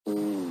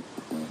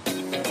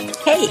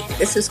Hey,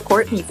 this is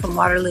Courtney from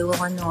Waterloo,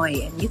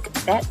 Illinois, and you can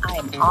bet I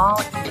am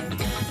all in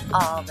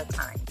all the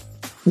time.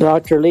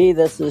 Dr. Lee,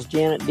 this is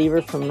Janet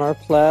Deaver from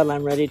North Platte.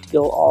 I'm ready to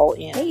go all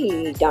in.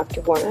 Hey,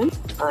 Dr. Warren.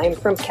 I'm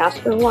from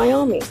Casper,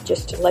 Wyoming,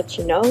 just to let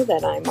you know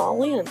that I'm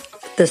all in.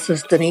 This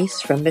is Denise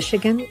from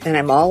Michigan, and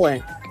I'm all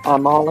in.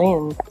 I'm all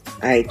in.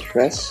 I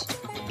trust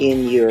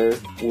in your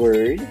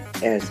word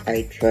as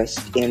I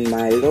trust in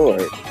my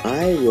Lord.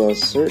 I will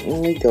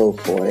certainly go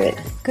for it.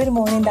 Good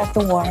morning,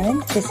 Dr.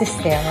 Warren. This is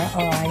Sarah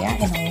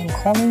Araya, and I am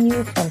calling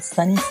you from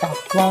sunny South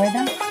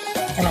Florida.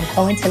 And I'm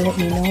calling to let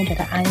you know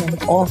that I am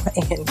all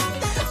in.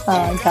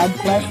 God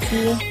bless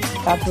you.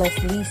 God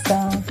bless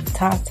Lisa,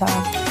 Tata,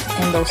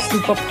 and those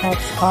super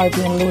pups,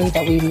 Harvey and Louie,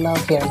 that we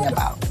love hearing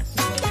about.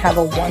 Have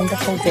a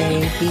wonderful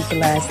day. Be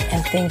blessed.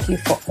 And thank you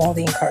for all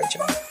the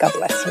encouragement. God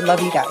bless you. Love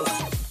you guys.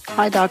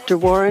 Hi, Dr.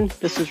 Warren.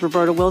 This is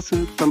Roberta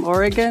Wilson from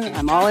Oregon.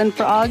 I'm all in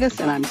for August,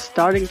 and I'm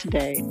starting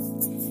today.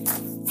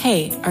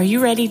 Hey, are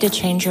you ready to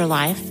change your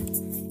life?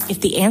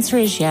 If the answer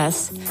is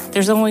yes,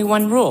 there's only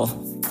one rule.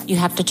 You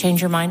have to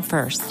change your mind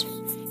first.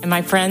 And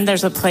my friend,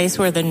 there's a place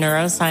where the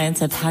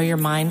neuroscience of how your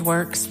mind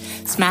works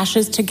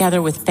smashes together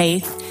with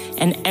faith,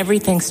 and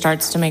everything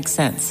starts to make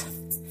sense.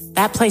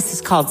 That place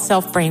is called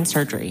Self-Brain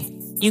Surgery.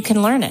 You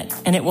can learn it,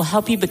 and it will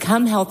help you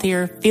become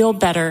healthier, feel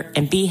better,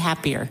 and be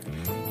happier.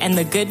 And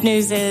the good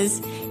news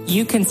is,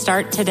 you can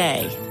start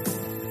today.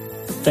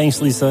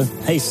 Thanks, Lisa.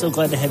 Hey, so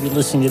glad to have you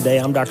listening today.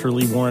 I'm Dr.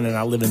 Lee Warren, and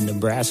I live in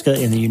Nebraska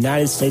in the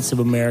United States of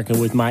America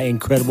with my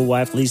incredible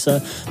wife,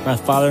 Lisa, my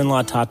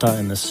father-in-law, Tata,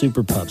 and the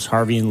super pups,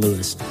 Harvey and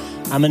Lewis.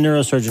 I'm a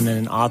neurosurgeon and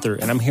an author,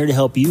 and I'm here to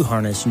help you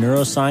harness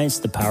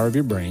neuroscience, the power of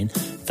your brain,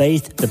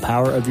 faith, the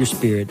power of your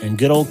spirit, and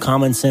good old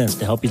common sense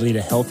to help you lead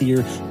a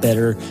healthier,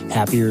 better,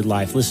 happier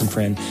life. Listen,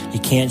 friend, you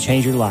can't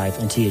change your life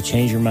until you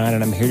change your mind,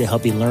 and I'm here to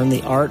help you learn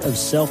the art of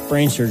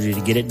self-brain surgery.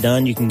 To get it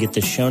done, you can get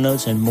the show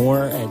notes and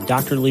more at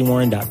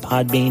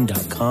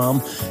drleewarren.podbean.com.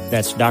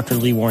 That's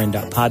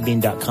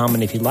drleewarren.podbean.com,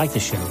 and if you like the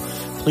show,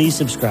 please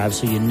subscribe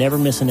so you never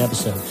miss an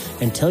episode,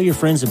 and tell your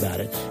friends about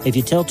it. If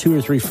you tell 2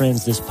 or 3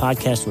 friends this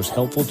podcast was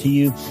helpful to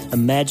you,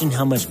 imagine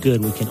how much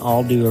good we can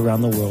all do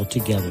around the world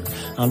together.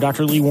 I'm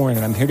Dr. Lee Warren,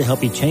 and I'm here to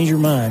help you change your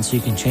mind so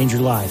you can change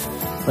your life.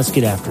 Let's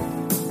get after it.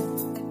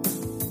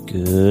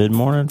 Good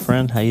morning,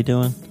 friend. How you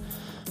doing?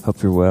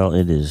 Hope you're well.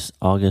 It is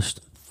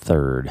August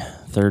 3rd,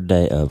 third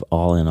day of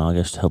All in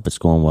August. Hope it's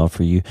going well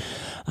for you.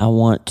 I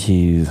want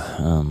to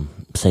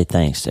say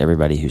thanks to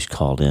everybody who's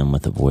called in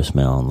with a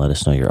voicemail and let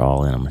us know you're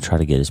all in. I'm going to try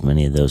to get as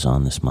many of those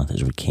on this month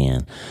as we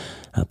can.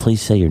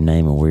 Please say your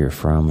name and where you're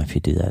from. If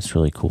you do that, it's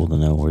really cool to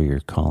know where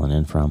you're calling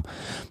in from.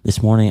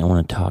 This morning, I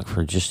want to talk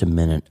for just a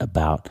minute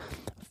about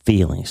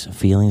feelings.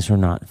 Feelings are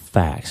not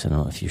facts.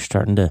 And if you're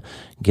starting to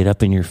get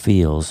up in your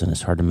feels and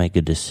it's hard to make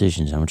good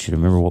decisions, I want you to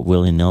remember what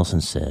Willie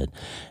Nelson said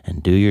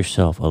and do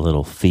yourself a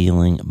little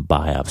feeling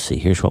biopsy.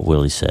 Here's what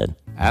Willie said.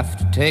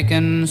 After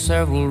taking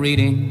several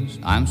readings,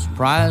 I'm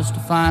surprised to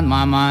find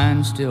my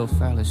mind still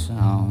fairly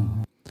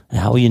sound.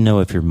 How will you know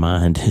if your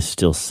mind is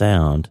still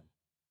sound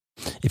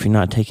if you're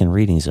not taking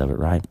readings of it,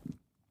 right?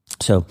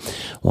 So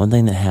one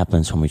thing that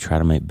happens when we try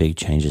to make big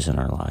changes in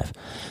our life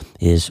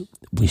is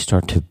we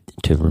start to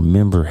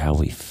remember how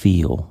we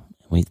feel.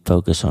 We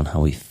focus on how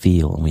we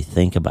feel, and we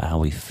think about how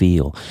we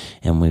feel,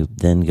 and we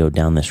then go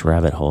down this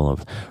rabbit hole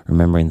of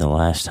remembering the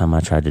last time I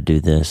tried to do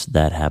this,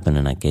 that happened,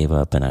 and I gave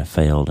up, and I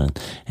failed,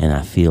 and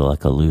I feel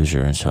like a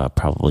loser, and so I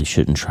probably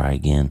shouldn't try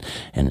again,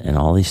 and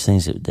all these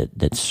things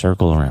that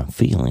circle around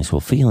feelings. Well,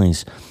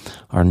 feelings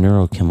are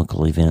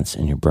neurochemical events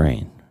in your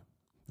brain.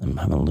 I'm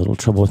having a little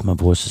trouble with my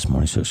voice this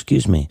morning, so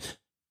excuse me.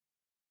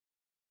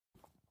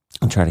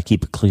 I'll try to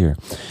keep it clear,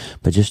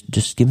 but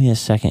just give me a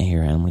second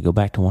here, and I'm going to go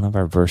back to one of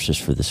our verses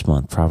for this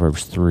month,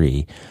 Proverbs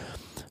 3,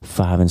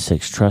 5 and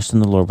 6. Trust in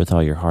the Lord with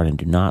all your heart, and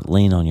do not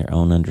lean on your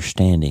own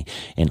understanding.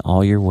 In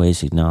all your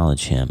ways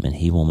acknowledge him, and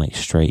he will make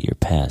straight your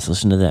paths.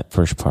 Listen to that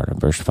first part of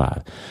verse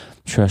 5.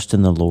 Trust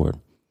in the Lord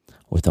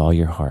with all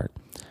your heart,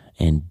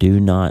 and do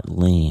not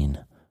lean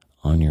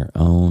on your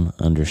own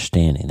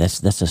understanding.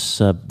 That's a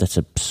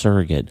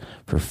surrogate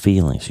for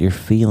feelings. Your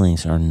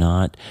feelings are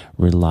not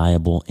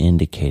reliable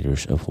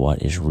indicators of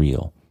what is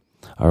real.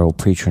 Our old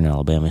preacher in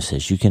Alabama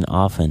says you can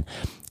often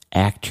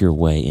act your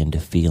way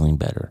into feeling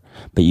better,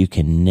 but you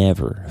can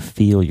never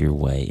feel your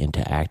way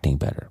into acting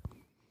better.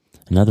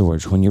 In other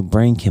words, when your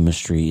brain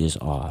chemistry is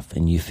off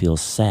and you feel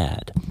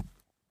sad,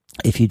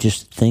 if you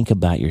just think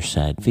about your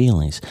sad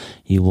feelings,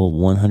 you will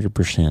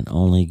 100%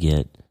 only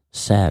get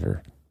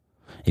sadder.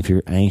 If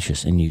you're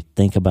anxious and you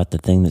think about the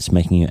thing that's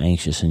making you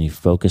anxious and you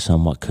focus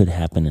on what could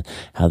happen and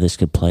how this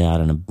could play out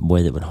in a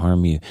way that would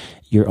harm you,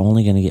 you're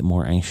only going to get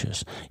more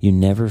anxious. You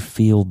never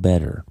feel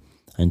better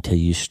until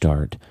you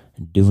start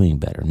doing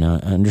better. Now,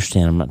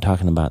 understand, I'm not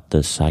talking about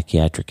the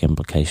psychiatric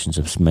implications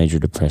of major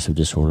depressive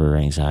disorder or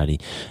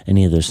anxiety,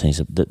 any of those things.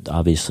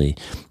 Obviously,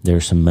 there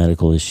are some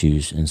medical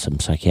issues and some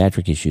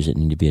psychiatric issues that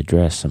need to be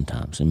addressed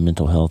sometimes, and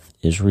mental health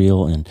is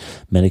real and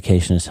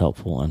medication is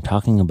helpful. I'm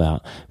talking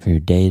about for your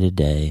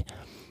day-to-day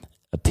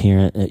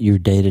your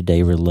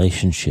day-to-day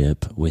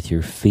relationship with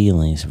your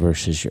feelings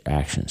versus your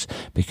actions,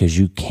 because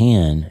you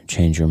can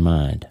change your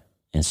mind.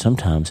 And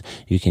sometimes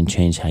you can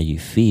change how you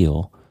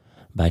feel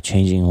by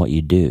changing what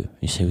you do.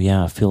 You say, well,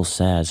 yeah, I feel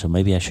sad, so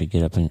maybe I should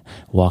get up and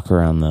walk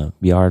around the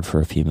yard for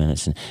a few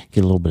minutes and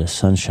get a little bit of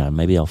sunshine.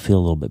 Maybe I'll feel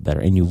a little bit better.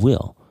 And you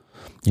will.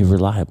 You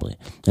reliably.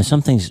 And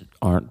some things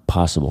aren't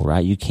possible,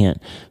 right? You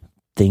can't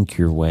think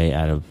your way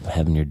out of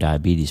having your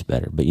diabetes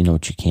better. But you know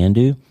what you can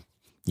do?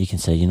 You can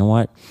say, you know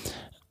what?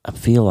 I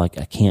feel like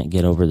I can't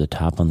get over the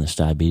top on this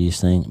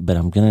diabetes thing, but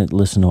I'm going to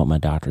listen to what my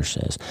doctor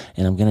says,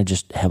 and I'm going to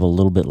just have a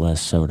little bit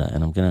less soda,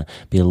 and I'm going to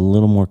be a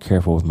little more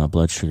careful with my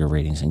blood sugar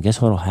readings. And guess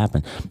what will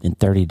happen? In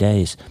 30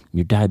 days,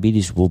 your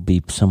diabetes will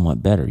be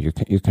somewhat better.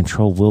 Your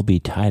control will be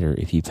tighter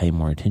if you pay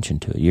more attention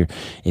to it.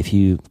 If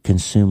you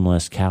consume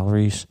less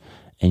calories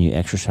and you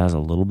exercise a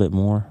little bit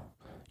more,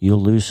 you'll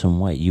lose some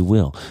weight. You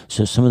will.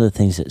 So some of the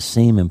things that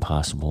seem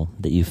impossible,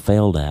 that you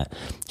failed at,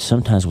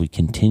 sometimes we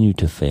continue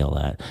to fail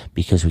at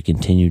because we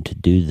continue to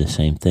do the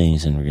same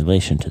things in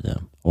relation to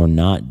them, or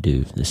not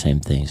do the same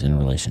things in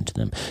relation to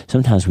them.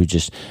 Sometimes we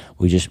just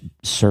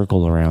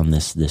circle around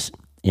this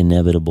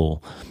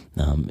inevitable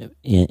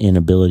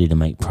inability to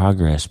make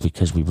progress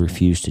because we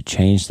refuse to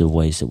change the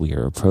ways that we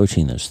are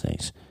approaching those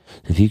things.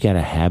 If you've got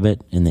a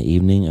habit in the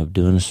evening of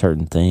doing a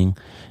certain thing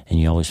and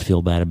you always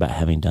feel bad about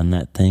having done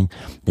that thing,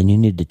 then you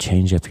need to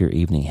change up your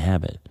evening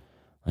habit.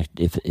 Like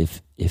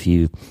if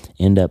you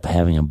end up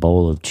having a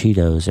bowl of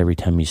Cheetos every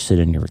time you sit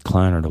in your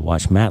recliner to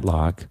watch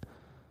Matlock,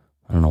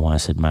 I don't know why I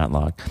said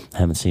Matlock. I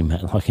haven't seen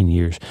Matlock in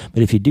years.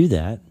 But if you do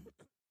that,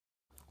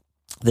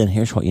 then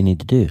here's what you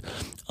need to do.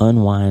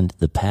 Unwind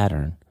the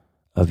pattern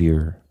of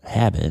your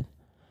habit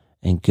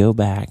and go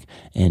back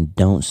and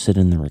don't sit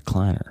in the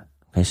recliner.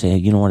 I say,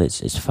 you know what, it's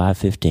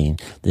 5:15.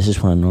 This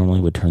is when I normally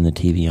would turn the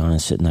TV on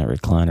and sit in that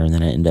recliner, and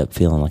then I end up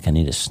feeling like I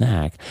need a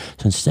snack.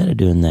 So instead of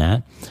doing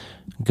that,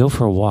 go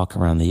for a walk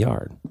around the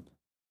yard.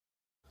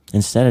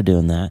 Instead of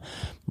doing that,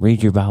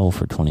 read your Bible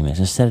for 20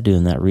 minutes. Instead of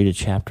doing that, read a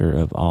chapter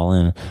of All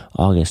In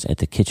August at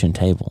the kitchen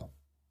table,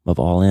 of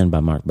All In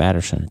by Mark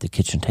Batterson at the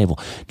kitchen table.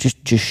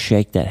 Just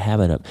shake that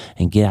habit up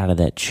and get out of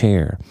that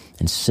chair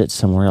and sit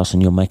somewhere else,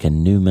 and you'll make a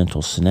new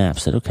mental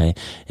synapse that, okay,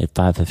 at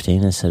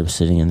 5:15, instead of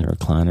sitting in the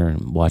recliner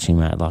and watching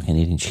Matlock and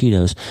eating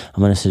Cheetos,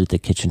 I'm going to sit at the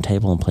kitchen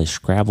table and play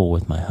Scrabble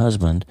with my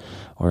husband,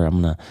 or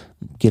I'm going to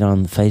get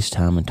on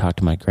FaceTime and talk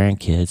to my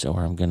grandkids,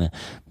 or I'm going to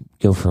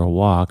go for a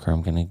walk, or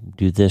I'm going to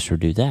do this or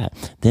do that.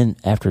 Then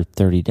after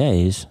 30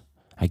 days,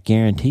 I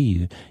guarantee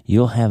you,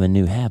 you'll have a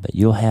new habit.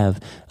 You'll have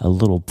a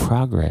little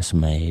progress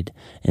made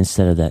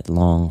instead of that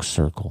long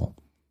circle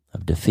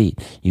of defeat.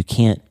 You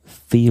can't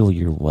feel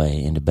your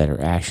way into better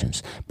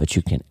actions, but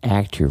you can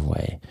act your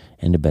way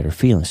into better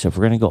feelings. So if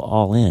we're going to go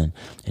all in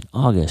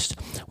August,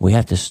 we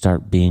have to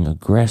start being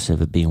aggressive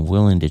at being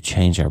willing to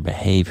change our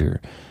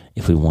behavior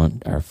if we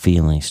want our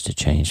feelings to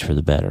change for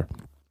the better.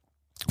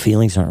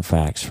 Feelings aren't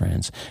facts,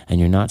 friends, and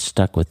you're not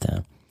stuck with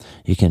them.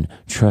 You can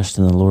trust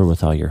in the Lord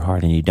with all your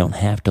heart, and you don't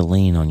have to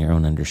lean on your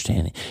own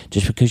understanding.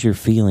 Just because your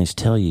feelings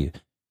tell you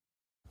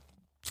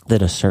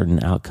that a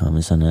certain outcome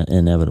is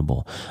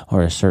inevitable,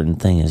 or a certain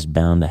thing is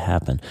bound to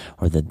happen,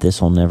 or that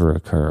this will never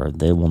occur, or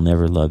they will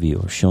never love you,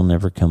 or she'll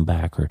never come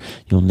back, or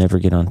you'll never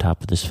get on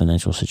top of this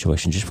financial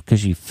situation, just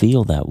because you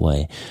feel that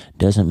way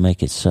doesn't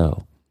make it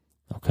so,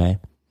 okay?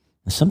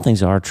 Some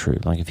things are true.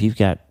 Like if you've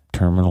got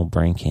terminal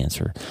brain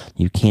cancer,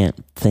 you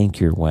can't think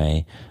your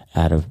way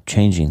out of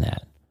changing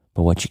that.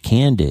 But what you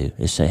can do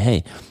is say,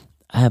 hey,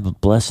 I have a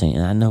blessing,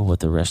 and I know what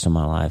the rest of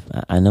my life,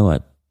 I know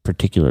a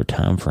particular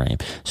time frame,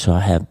 so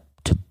I have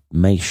to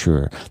make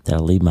sure that I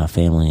leave my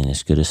family in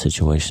as good a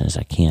situation as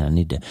I can. I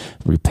need to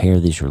repair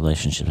these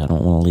relationships. I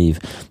don't want to leave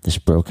this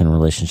broken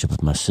relationship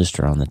with my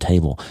sister on the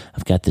table.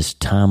 I've got this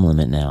time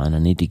limit now, and I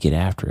need to get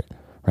after it,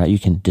 right? You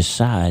can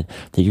decide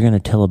that you're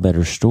going to tell a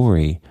better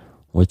story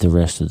with the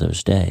rest of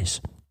those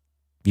days.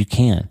 You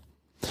can.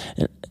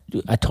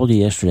 I told you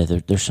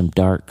yesterday there's some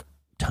dark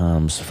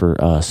times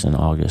for us in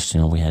August.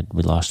 You know,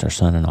 we lost our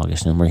son in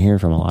August, and we're hearing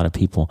from a lot of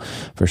people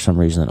for some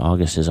reason that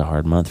August is a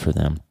hard month for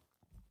them.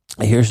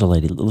 Here's the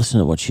lady. Listen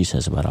to what she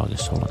says about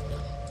August. Hold on.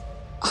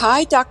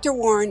 Hi, Dr.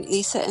 Warren,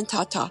 Lisa, and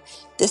Tata.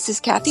 This is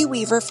Kathy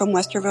Weaver from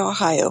Westerville,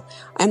 Ohio.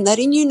 I'm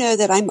letting you know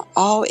that I'm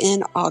all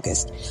in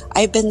August.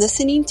 I've been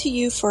listening to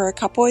you for a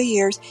couple of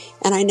years,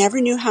 and I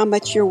never knew how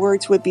much your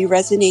words would be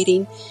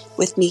resonating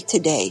with me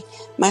today.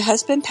 My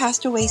husband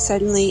passed away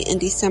suddenly in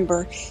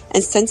December,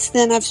 and since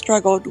then I've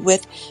struggled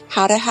with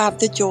how to have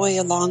the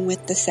joy along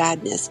with the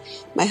sadness.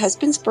 My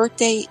husband's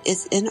birthday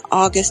is in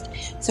August,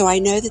 so I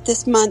know that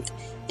this month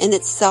in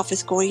itself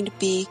is going to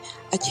be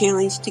a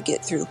challenge to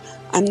get through.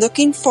 I'm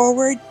looking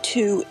forward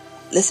to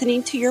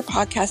listening to your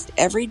podcast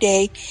every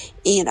day,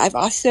 and I've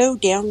also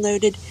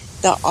downloaded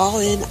the All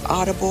In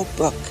Audible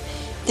book.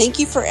 Thank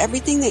you for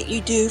everything that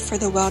you do for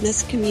the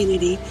wellness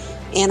community,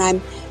 and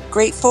I'm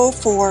grateful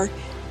for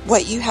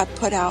what you have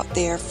put out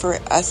there for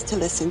us to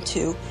listen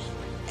to.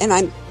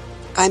 And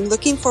I'm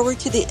looking forward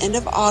to the end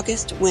of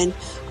August when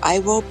I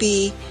will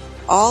be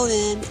all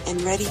in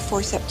and ready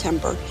for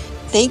September.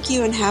 Thank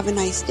you and have a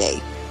nice day.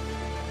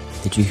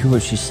 Did you hear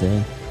what she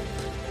said?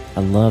 I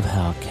love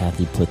how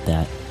Kathy put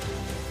that.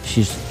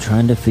 She's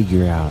trying to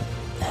figure out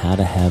how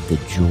to have the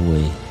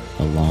joy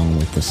along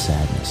with the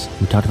sadness.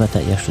 We talked about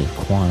that yesterday.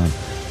 The quantum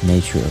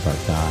nature of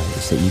our God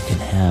is that you can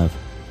have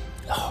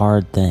a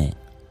hard thing,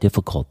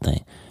 difficult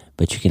thing,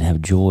 but you can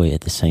have joy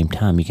at the same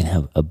time. You can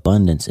have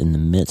abundance in the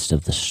midst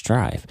of the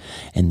strife.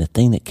 And the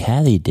thing that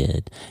Kathy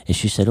did is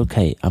she said,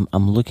 okay,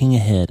 I'm looking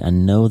ahead. I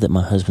know that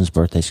my husband's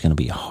birthday is going to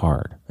be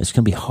hard. It's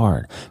going to be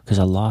hard because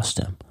I lost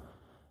him.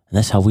 And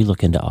that's how we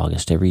look into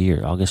August every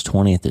year. August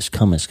 20th is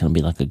coming. It's going to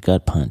be like a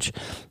gut punch.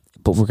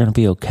 But we're going to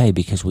be okay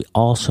because we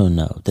also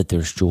know that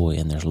there's joy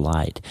and there's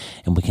light.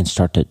 And we can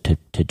start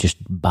to just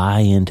buy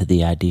into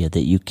the idea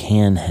that you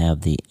can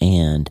have the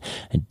and.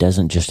 It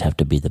doesn't just have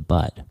to be the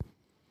but.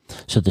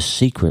 So the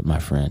secret, my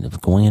friend,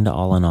 of going into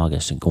All in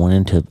August and going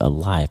into a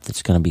life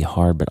that's going to be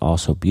hard but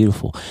also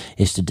beautiful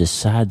is to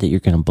decide that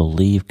you're going to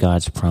believe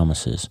God's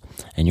promises.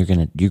 And you're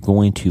going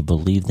to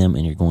believe them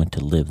and you're going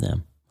to live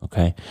them.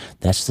 Okay?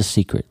 That's the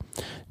secret.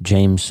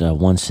 James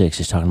 1:6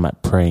 is talking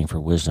about praying for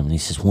wisdom. And he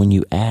says, when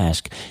you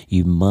ask,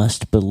 you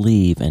must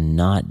believe and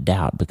not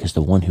doubt, because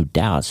the one who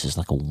doubts is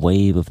like a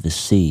wave of the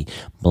sea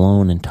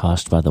blown and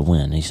tossed by the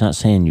wind. And he's not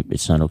saying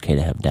it's not okay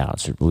to have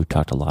doubts. We've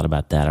talked a lot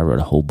about that. I wrote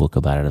a whole book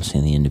about it. I've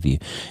seen the interview.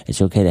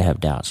 It's okay to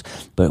have doubts.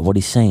 But what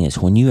he's saying is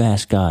when you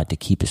ask God to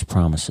keep his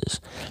promises,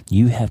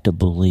 you have to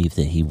believe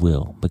that he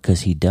will,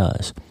 because he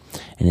does.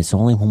 And it's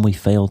only when we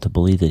fail to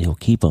believe that he'll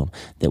keep them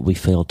that we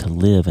fail to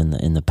live in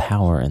the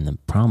power and the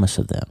promise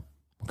of them.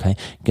 Okay?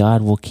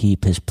 God will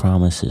keep his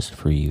promises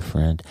for you,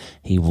 friend.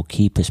 He will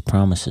keep his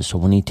promises. So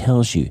when he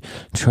tells you,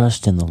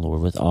 trust in the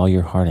Lord with all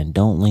your heart and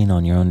don't lean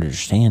on your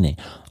understanding,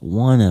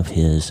 one of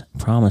his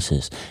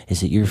promises is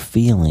that your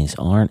feelings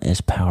aren't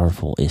as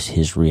powerful as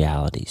his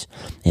realities.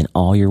 In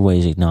all your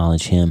ways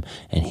acknowledge him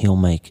and he'll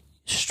make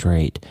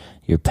straight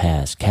your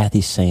paths.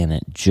 Kathy's saying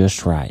it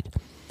just right.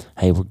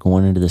 Hey, we're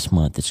going into this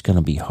month. It's going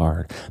to be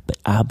hard, but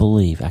I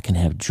believe I can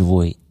have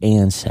joy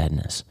and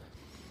sadness.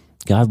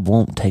 God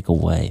won't take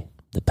away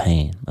the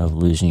pain of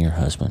losing your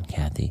husband,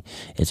 Kathy.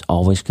 It's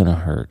always going to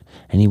hurt.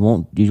 And you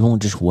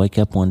won't just wake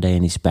up one day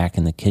and he's back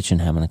in the kitchen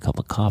having a cup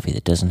of coffee.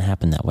 That doesn't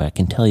happen that way. I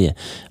can tell you,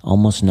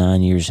 almost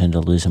 9 years into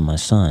losing my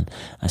son,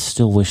 I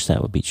still wish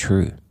that would be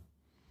true.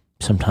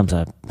 Sometimes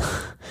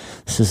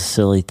this is a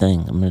silly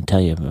thing. I'm going to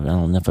tell you, I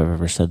don't know if I've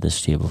ever said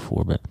this to you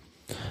before, but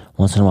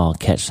once in a while I'll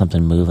catch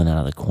something moving out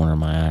of the corner of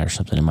my eye or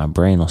something in my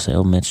brain will say,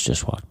 oh, Mitch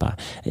just walked by.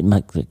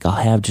 I'll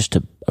have just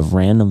a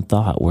random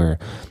thought where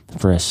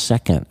for a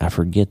second I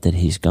forget that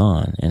he's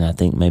gone and I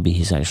think maybe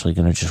he's actually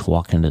going to just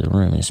walk into the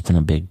room. It's been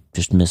a big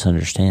just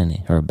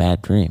misunderstanding or a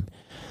bad dream.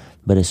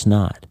 But it's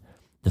not.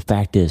 The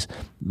fact is,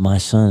 my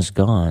son's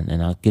gone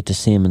and I'll get to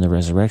see him in the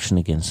resurrection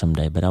again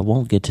someday, but I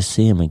won't get to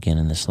see him again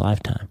in this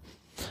lifetime.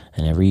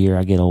 And every year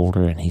I get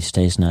older and he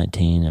stays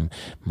 19 and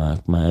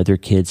my other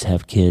kids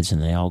have kids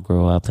and they all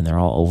grow up and they're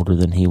all older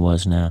than he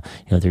was now.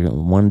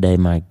 One day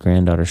my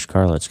granddaughter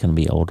Scarlett's going to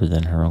be older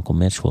than her Uncle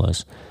Mitch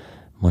was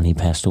when he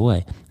passed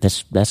away.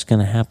 That's going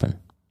to happen.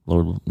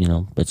 Lord,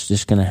 it's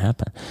just going to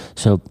happen.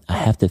 So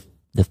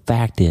the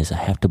fact is I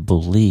have to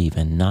believe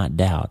and not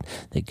doubt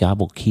that God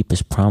will keep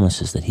his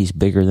promises, that he's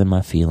bigger than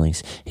my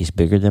feelings, he's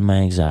bigger than my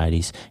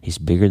anxieties, he's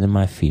bigger than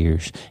my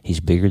fears, he's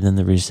bigger than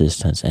the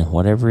resistance, and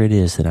whatever it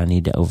is that I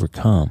need to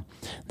overcome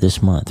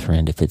this month,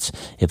 friend, if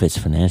it's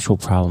financial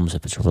problems,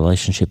 if it's a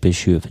relationship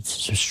issue, if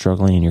it's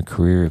struggling in your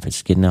career, if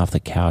it's getting off the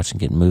couch and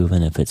getting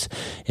moving, if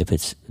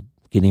it's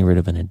getting rid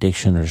of an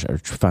addiction or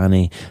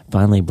finally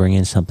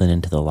bringing something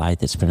into the light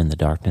that's been in the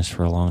darkness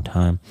for a long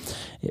time,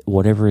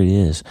 whatever it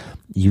is,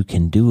 you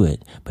can do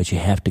it, but you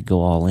have to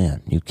go all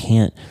in. You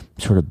can't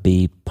sort of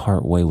be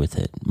part way with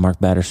it. Mark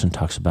Batterson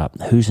talks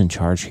about who's in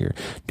charge here.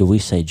 Do we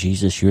say,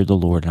 Jesus, you're the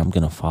Lord and I'm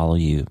going to follow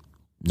you?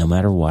 No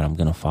matter what, I'm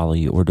going to follow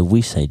you. Or do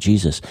we say,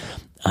 Jesus,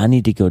 I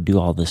need to go do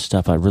all this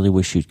stuff. I really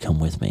wish you'd come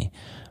with me.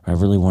 Or I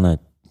really want to,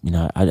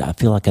 I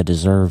feel like I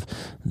deserve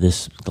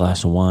this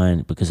glass of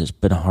wine because it's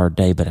been a hard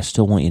day, but I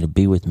still want you to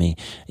be with me,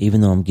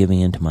 even though I'm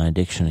giving into my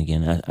addiction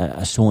again.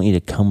 I still want you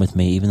to come with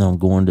me, even though I'm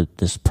going to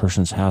this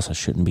person's house I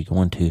shouldn't be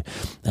going to.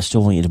 I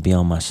still want you to be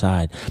on my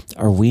side.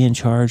 Are we in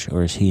charge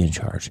or is he in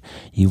charge?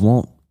 You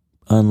won't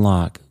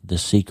unlock the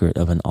secret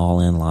of an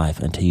all-in life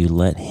until you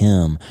let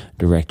him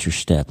direct your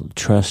step.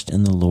 Trust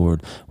in the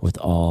Lord with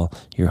all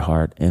your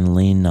heart and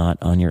lean not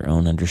on your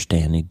own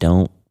understanding.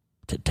 Don't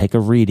take a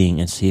reading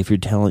and see if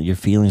your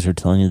feelings are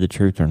telling you the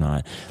truth or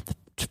not.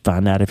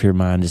 Find out if your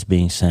mind is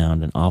being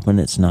sound, and often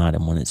it's not.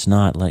 And when it's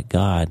not, let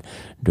God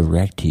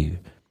direct you.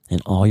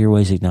 In all your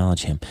ways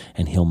acknowledge him,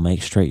 and he'll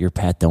make straight your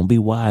path. Don't be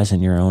wise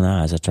in your own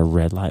eyes. That's a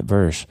red light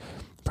verse.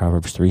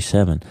 Proverbs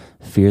 3:7.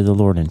 Fear the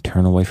Lord and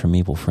turn away from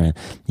evil, friend.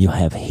 You'll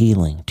have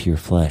healing to your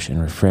flesh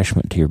and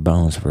refreshment to your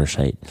bones, verse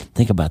 8.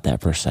 Think about that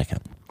for a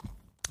second.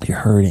 You're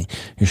hurting,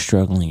 you're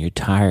struggling, you're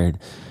tired.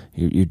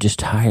 You're just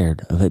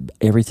tired of it,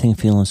 everything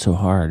feeling so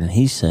hard. And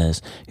he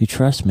says, you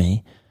trust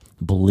me,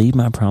 believe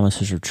my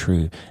promises are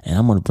true, and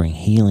I'm going to bring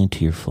healing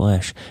to your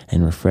flesh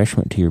and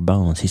refreshment to your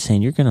bones. He's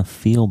saying you're going to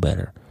feel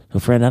better. So,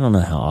 friend, I don't know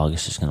how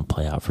August is going to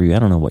play out for you. I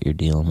don't know what you're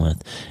dealing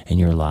with in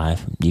your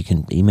life. You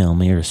can email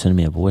me or send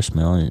me a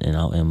voicemail,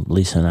 and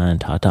Lisa and I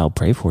and Tata will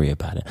pray for you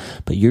about it.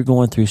 But you're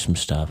going through some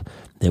stuff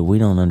that we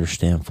don't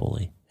understand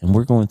fully. And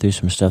we're going through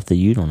some stuff that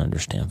you don't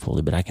understand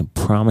fully. But I can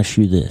promise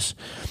you this.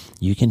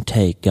 You can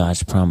take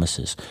God's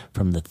promises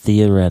from the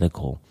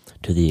theoretical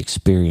to the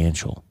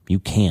experiential. You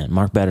can.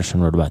 Mark Batterson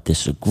wrote about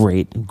this. It's a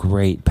great,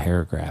 great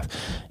paragraph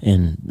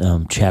in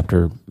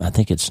chapter, I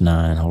think it's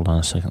 9. Hold on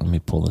a second. Let me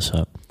pull this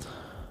up.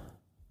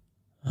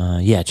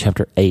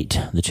 Chapter 8,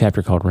 the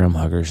chapter called Rim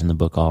Huggers in the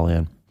book All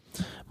In.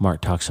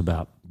 Mark talks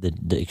about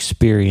the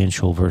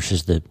experiential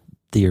versus the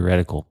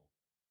theoretical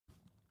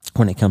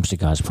when it comes to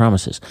God's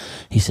promises.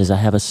 He says, I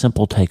have a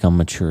simple take on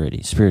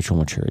maturity, spiritual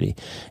maturity.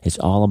 It's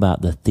all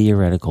about the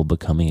theoretical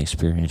becoming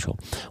experiential.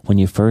 When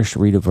you first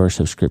read a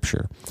verse of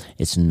Scripture,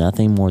 it's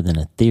nothing more than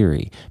a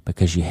theory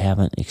because you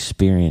haven't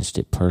experienced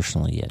it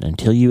personally yet.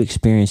 Until you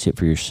experience it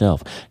for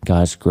yourself,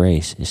 God's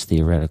grace is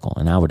theoretical.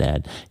 And I would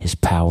add His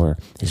power,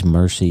 His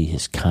mercy,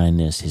 His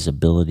kindness, His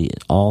ability,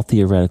 it's all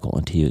theoretical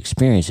until you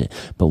experience it.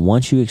 But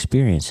once you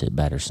experience it,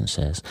 Batterson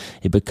says,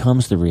 it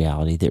becomes the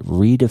reality that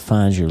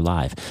redefines your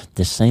life.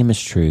 The same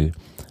is true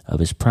of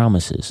His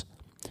promises.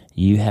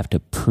 You have to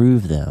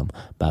prove them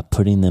by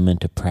putting them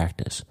into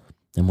practice.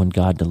 And when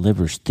God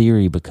delivers,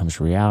 theory becomes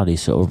reality.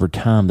 So over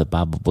time, the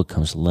Bible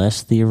becomes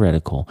less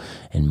theoretical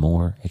and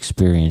more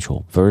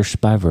experiential. Verse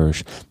by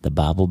verse, the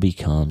Bible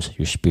becomes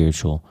your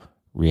spiritual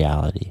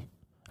reality.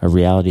 A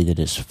reality that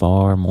is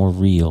far more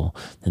real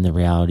than the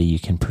reality you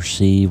can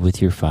perceive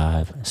with your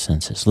 5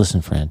 senses. Listen,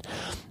 friend,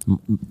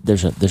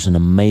 there's an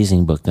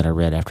amazing book that I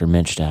read after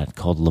Menstadt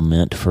called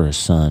Lament for a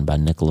Son by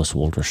Nicholas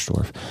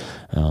Wolterstorff.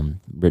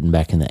 Written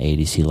back in the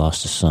 80s, he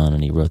lost a son,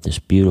 and he wrote this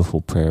beautiful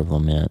prayer of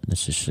lament.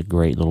 It's just a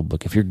great little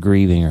book. If you're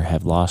grieving or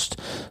have lost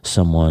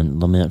someone,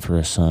 Lament for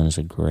a Son is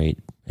a great,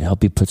 it'll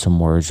help you put some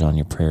words on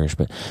your prayers.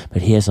 But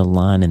he has a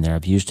line in there.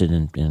 I've used it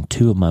in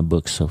 2 of my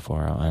books so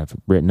far. I've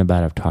written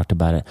about it, I've talked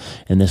about it,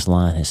 and this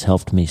line has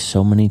helped me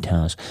so many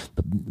times.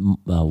 But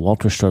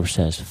Wolterstorff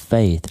says,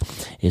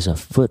 faith is a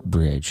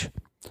footbridge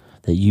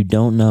that you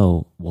don't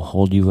know will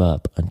hold you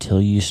up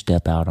until you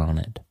step out on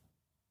it.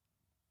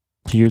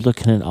 So you're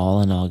looking at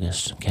All in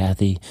August,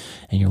 Kathy,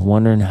 and you're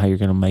wondering how you're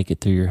going to make it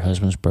through your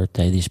husband's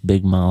birthday, these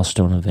big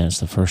milestone events,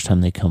 the first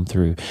time they come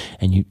through.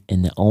 And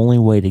the only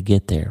way to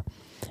get there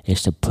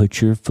is to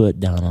put your foot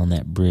down on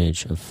that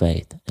bridge of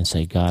faith and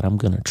say, God, I'm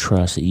going to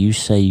trust that you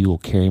say you will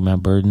carry my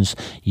burdens.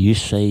 You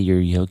say your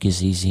yoke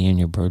is easy and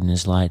your burden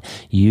is light.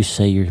 You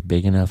say you're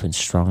big enough and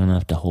strong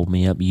enough to hold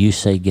me up. You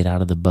say get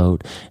out of the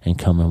boat and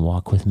come and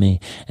walk with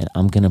me. And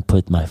I'm going to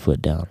put my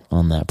foot down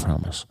on that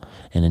promise.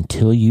 And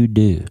until you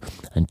do,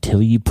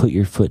 until you put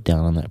your foot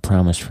down on that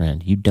promise,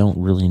 friend, you don't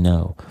really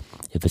know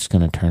if it's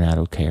going to turn out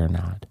okay or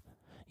not.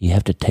 You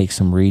have to take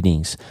some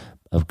readings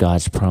of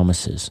God's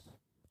promises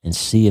and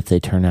see if they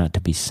turn out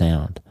to be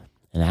sound.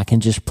 And I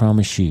can just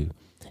promise you,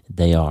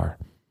 they are.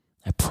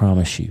 I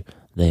promise you,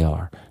 they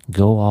are.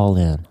 Go all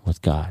in with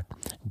God.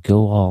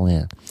 Go all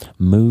in.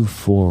 Move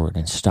forward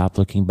and stop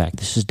looking back.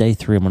 This is day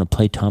 3. I'm going to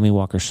play Tommy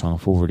Walker's song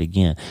Forward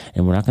again.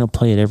 And we're not going to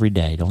play it every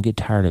day. Don't get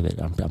tired of it.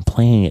 I'm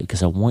playing it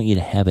because I want you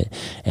to have it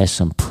as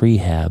some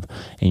prehab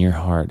in your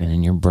heart and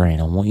in your brain.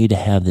 I want you to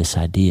have this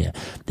idea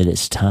that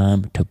it's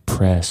time to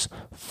press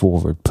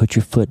forward. Put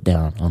your foot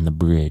down on the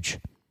bridge.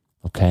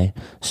 Okay?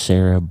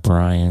 Sarah,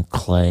 Brian,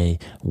 Clay,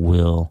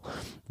 Will,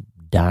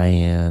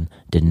 Diane,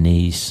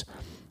 Denise,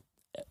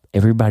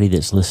 everybody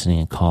that's listening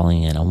and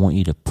calling in, I want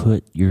you to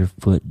put your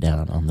foot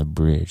down on the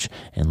bridge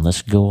and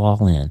let's go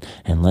all in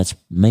and let's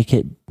make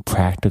it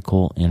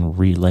practical and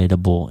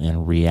relatable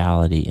and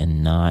reality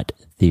and not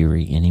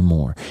theory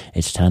anymore.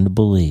 It's time to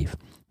believe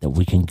that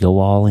we can go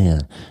all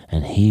in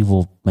and He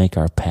will make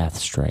our path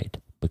straight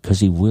because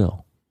He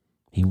will.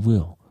 He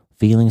will.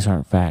 Feelings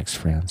aren't facts,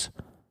 friends.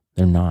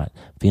 They're not.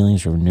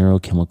 Feelings are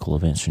neurochemical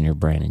events in your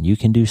brain, and you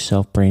can do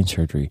self-brain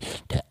surgery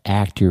to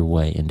act your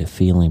way into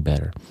feeling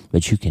better,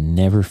 but you can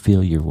never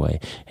feel your way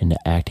into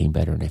acting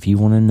better. And if you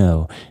want to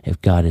know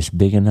if God is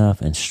big enough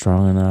and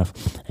strong enough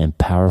and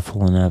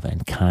powerful enough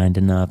and kind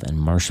enough and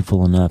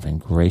merciful enough and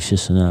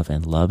gracious enough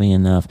and loving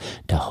enough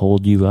to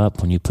hold you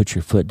up when you put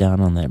your foot down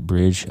on that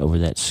bridge over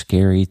that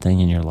scary thing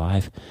in your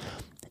life,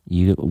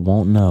 you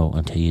won't know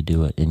until you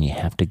do it, and you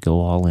have to go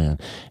all in.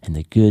 And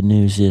the good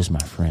news is, my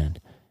friend,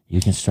 you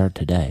can start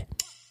today.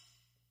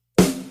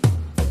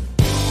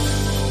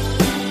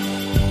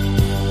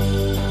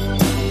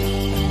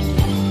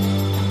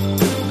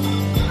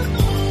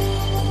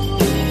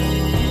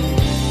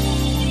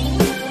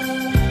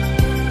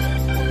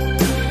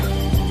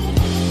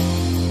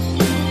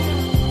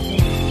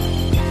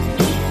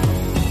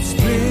 It's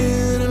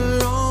been a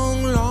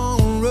long,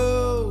 long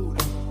road.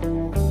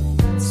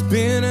 It's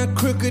been a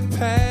crooked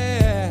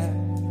path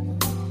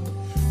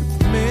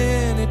with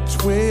many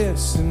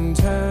twists and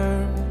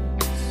turns.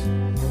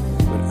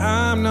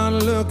 I'm not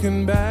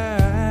looking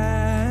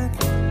back.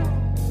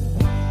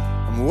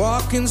 I'm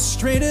walking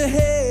straight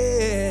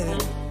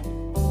ahead,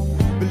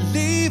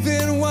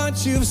 believing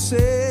what you've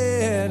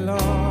said,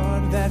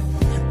 Lord, that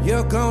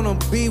you're gonna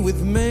be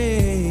with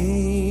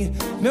me,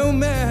 no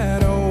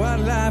matter what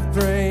life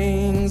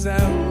brings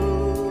out.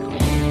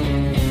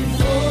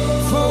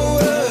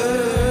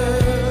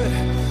 Forward,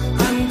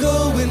 I'm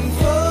going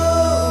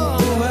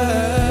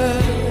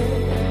forward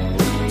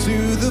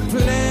to the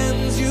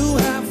plans you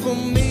have for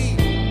me,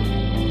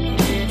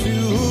 to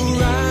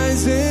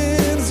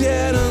horizons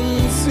yet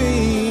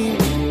unseen.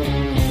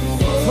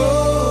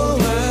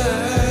 Forward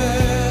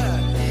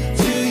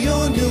to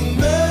your new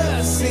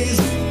mercies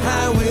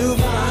I will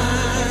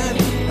find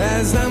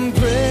as I'm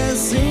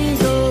pressing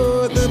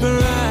toward the bride.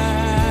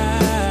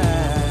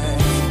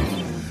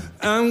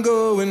 I'm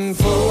going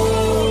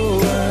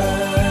forward.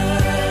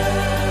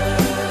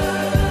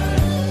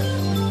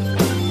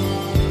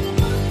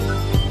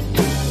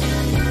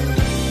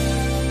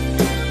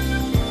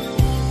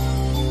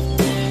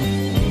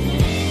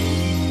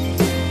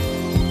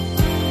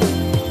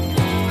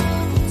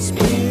 It's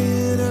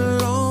been a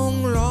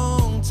long,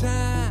 long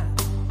time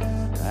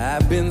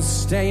I've been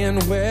staying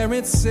where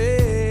it's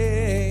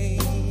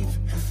safe,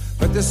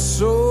 but there's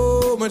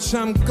so much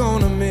I'm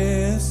gonna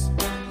miss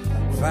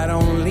if I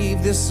don't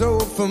leave this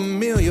old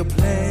familiar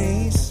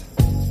place.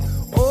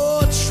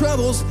 Oh,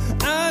 troubles,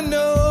 I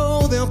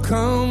know they'll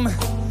come,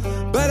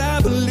 but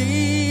I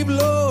believe,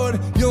 Lord,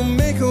 you'll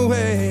make a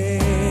way.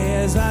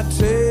 As I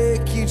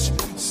take each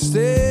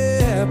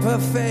step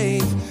of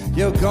faith,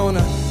 you're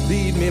gonna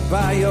lead me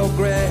by your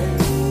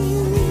grace.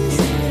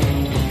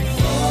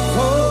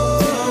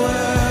 Forward,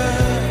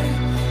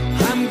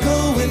 I'm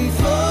going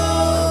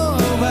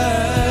forward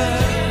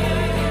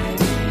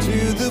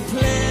to the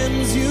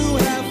plans you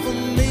have for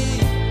me,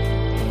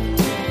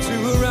 to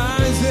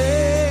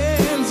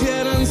horizons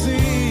yet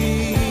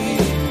unseen.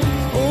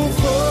 Oh,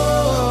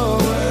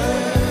 forward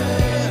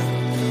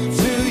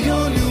to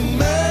your new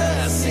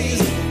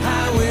mercies I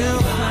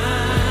will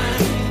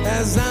find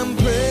as I'm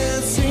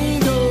pressing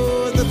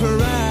toward the prize.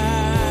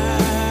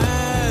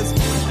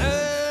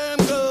 I'm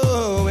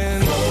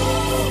going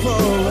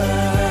forward.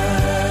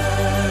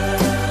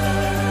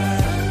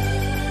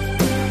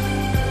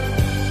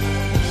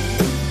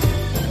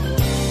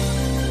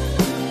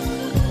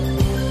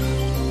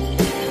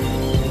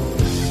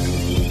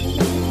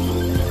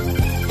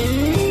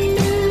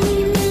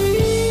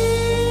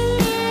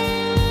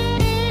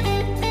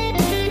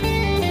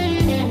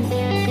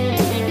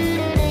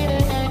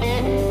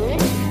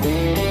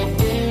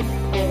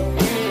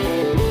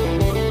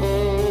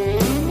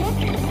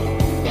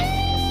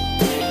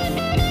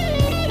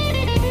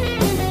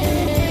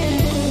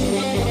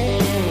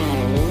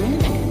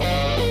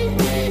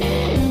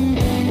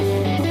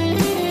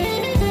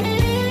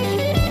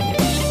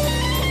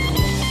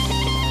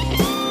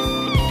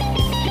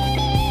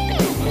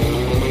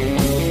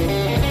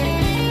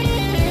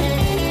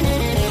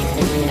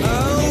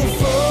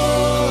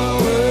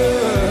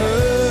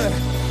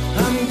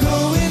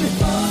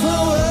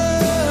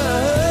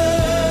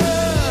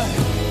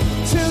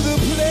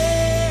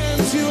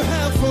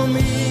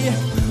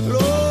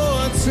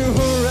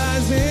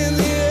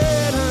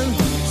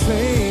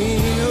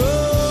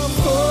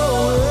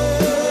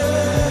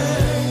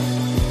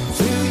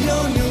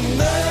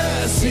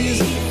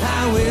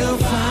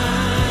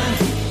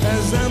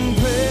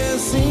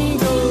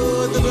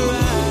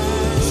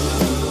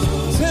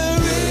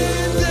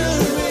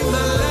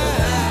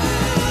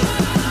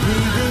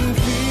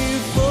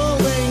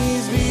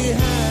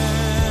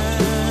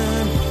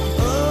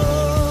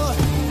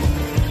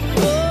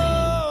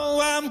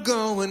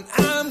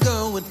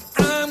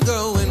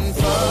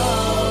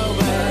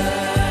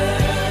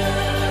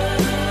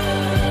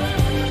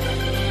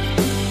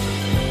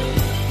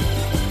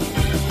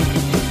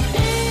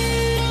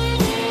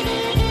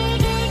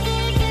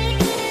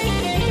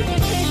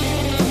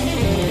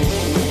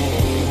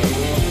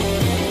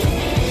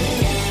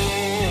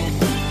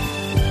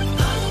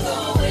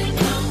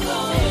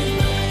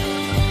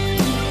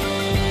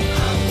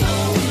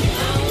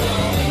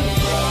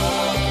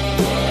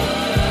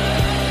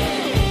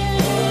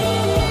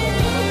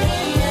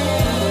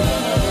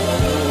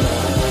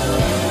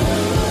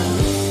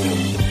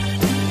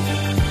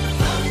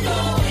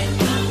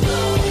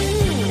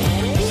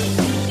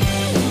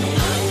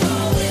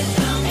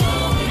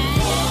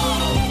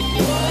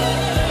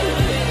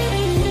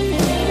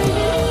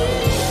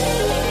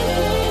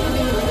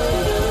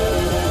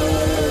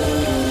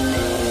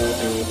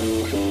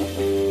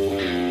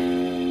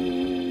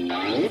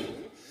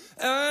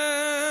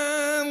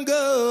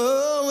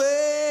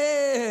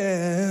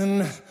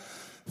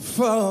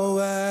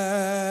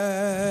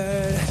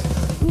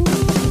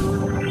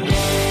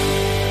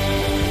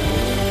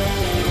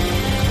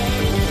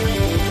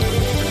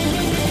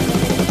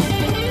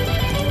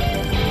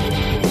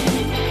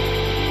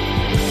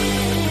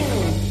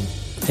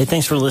 Hey,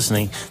 thanks for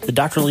listening. The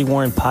Dr. Lee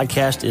Warren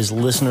podcast is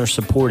listener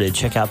supported.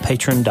 Check out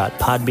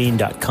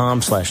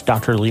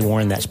patron.podbean.com/Dr. Lee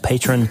Warren. That's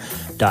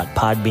patron.podbean.com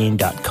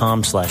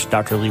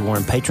www.podbean.com/Dr. Lee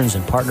Warren. Patrons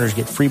and partners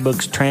get free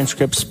books,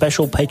 transcripts,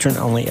 special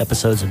patron-only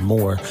episodes, and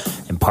more.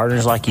 And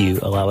partners like you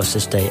allow us to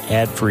stay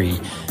ad-free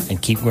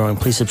and keep growing.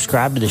 Please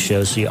subscribe to the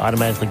show so you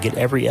automatically get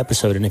every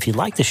episode. And if you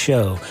like the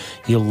show,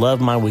 you'll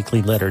love my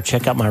weekly letter.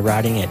 Check out my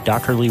writing at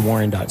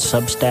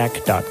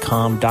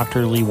drleewarren.substack.com,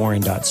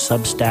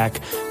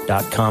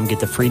 drleewarren.substack.com. Get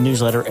the free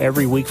newsletter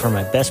every week for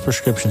my best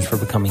prescriptions for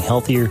becoming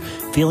healthier,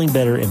 feeling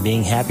better, and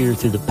being happier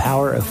through the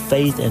power of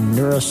faith and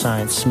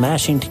neuroscience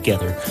smashing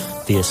together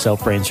via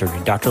self-brain surgery.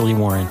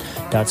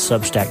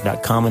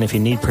 drleewarren.substack.com. And if you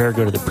need prayer,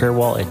 go to the prayer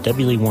wall at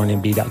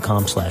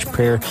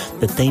wleewarrenmd.com/prayer.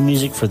 The theme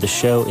music for the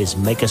show is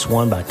Make Us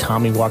One by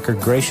Tommy Walker,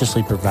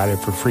 graciously provided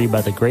for free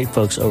by the great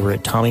folks over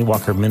at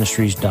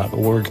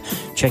TommyWalkerMinistries.org.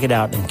 Check it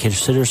out and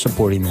consider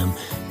supporting them.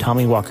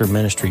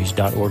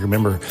 TommyWalkerMinistries.org.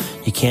 Remember,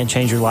 you can't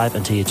change your life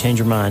until you change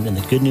your mind, and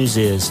the good news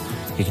is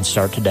you can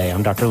start today.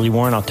 I'm Dr. Lee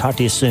Warren. I'll talk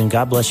to you soon.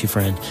 God bless you,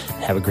 friend.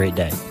 Have a great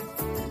day.